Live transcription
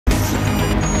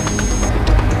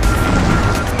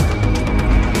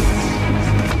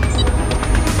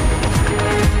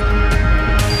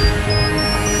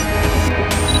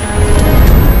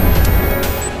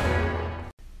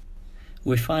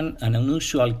we find an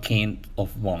unusual kind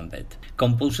of bone bed,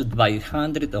 composed by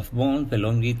hundreds of bones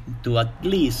belonging to at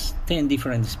least 10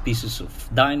 different species of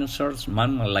dinosaurs,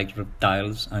 mammal-like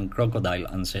reptiles, and crocodile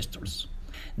ancestors.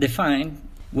 The find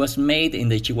was made in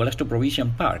the Chigualasto Provincial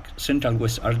Park, central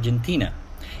West Argentina,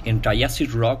 in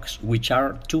Triassic rocks which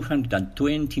are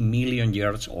 220 million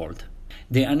years old.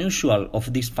 The unusual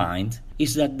of this find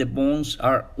is that the bones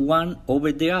are one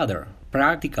over the other,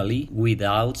 practically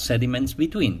without sediments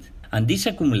between, and this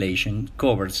accumulation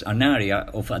covers an area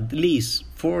of at least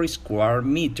 4 square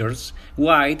meters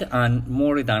wide and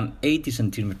more than 80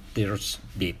 centimeters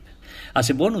deep. As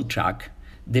a bonus track,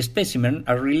 the specimens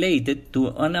are related to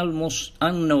an almost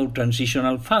unknown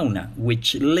transitional fauna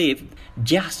which lived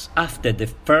just after the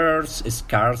first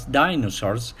scarce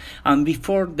dinosaurs and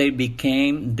before they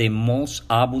became the most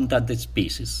abundant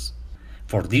species.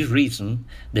 For this reason,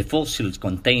 the fossils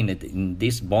contained in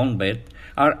this bone bed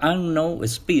are unknown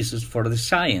species for the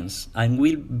science and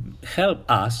will help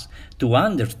us to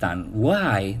understand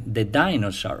why the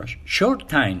dinosaurs, short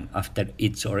time after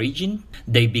its origin,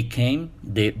 they became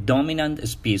the dominant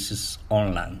species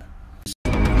on land.